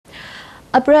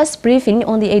A press briefing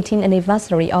on the 18th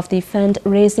anniversary of the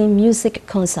Fundraising Music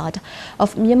Concert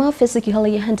of Myanmar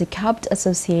Physically Handicapped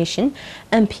Association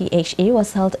 (MPHA)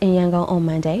 was held in Yangon on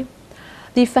Monday.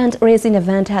 The fundraising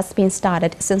event has been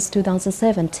started since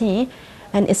 2017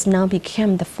 and is now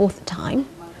become the fourth time.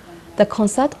 The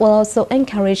concert will also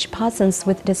encourage persons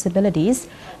with disabilities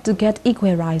to get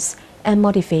equal rights and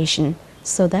motivation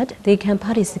so that they can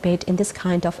participate in this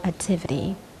kind of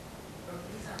activity.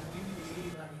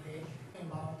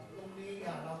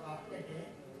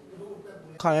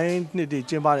 The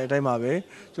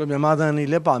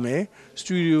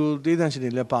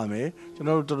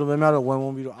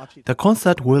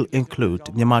concert will include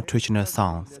Myanmar traditional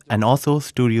songs, and also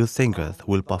studio singers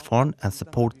will perform and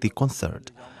support the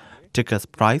concert. Tickets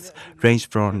price range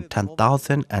from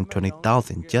 10,000 and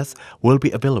 20,000 just will be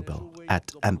available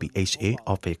at MPHA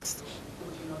office.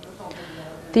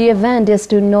 The event is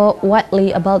to know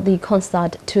widely about the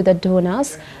concert to the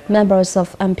donors, members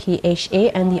of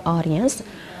MPHA and the audience.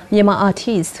 Myanmar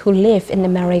artists who live in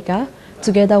America,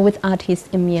 together with artists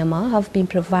in Myanmar, have been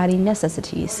providing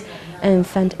necessities and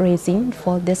fundraising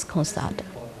for this concert.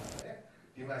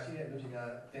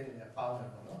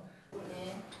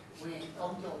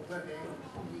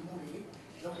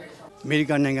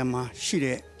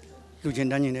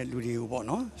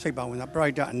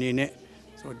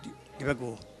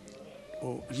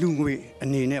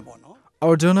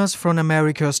 Our donors from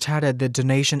America started the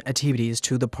donation activities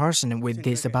to the person with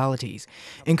disabilities.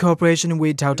 In cooperation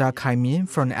with Dr. Kai Min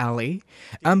from LA,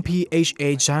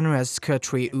 MPHA General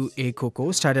Secretary U A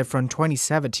Koko started from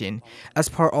 2017 as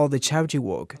part of the charity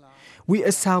work. We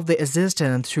accept the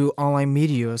assistance through online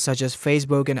media such as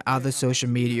Facebook and other social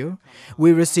media.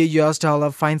 We received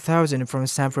 $5,000 from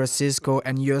San Francisco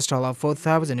and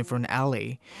 $4,000 from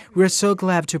LA. We are so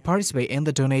glad to participate in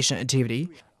the donation activity.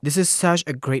 This is such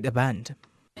a great event.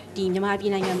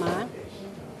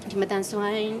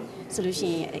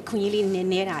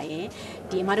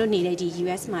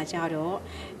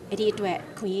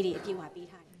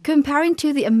 Comparing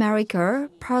to the America,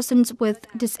 persons with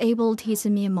disabilities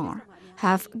in Myanmar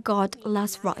have got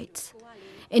less rights.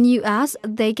 In US,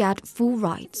 they get full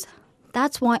rights.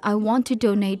 That's why I want to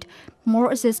donate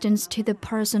more assistance to the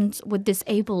persons with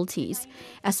disabilities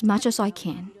as much as I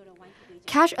can.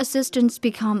 Cash assistance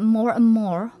become more and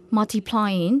more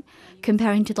multiplying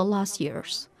comparing to the last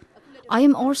years. I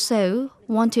am also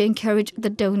want to encourage the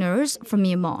donors from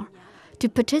Myanmar to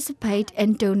participate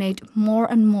and donate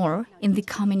more and more in the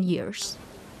coming years.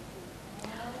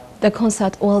 The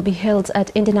concert will be held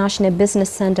at International Business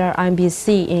Center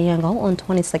 (IBC) in Yangon on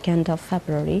 22nd of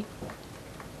February.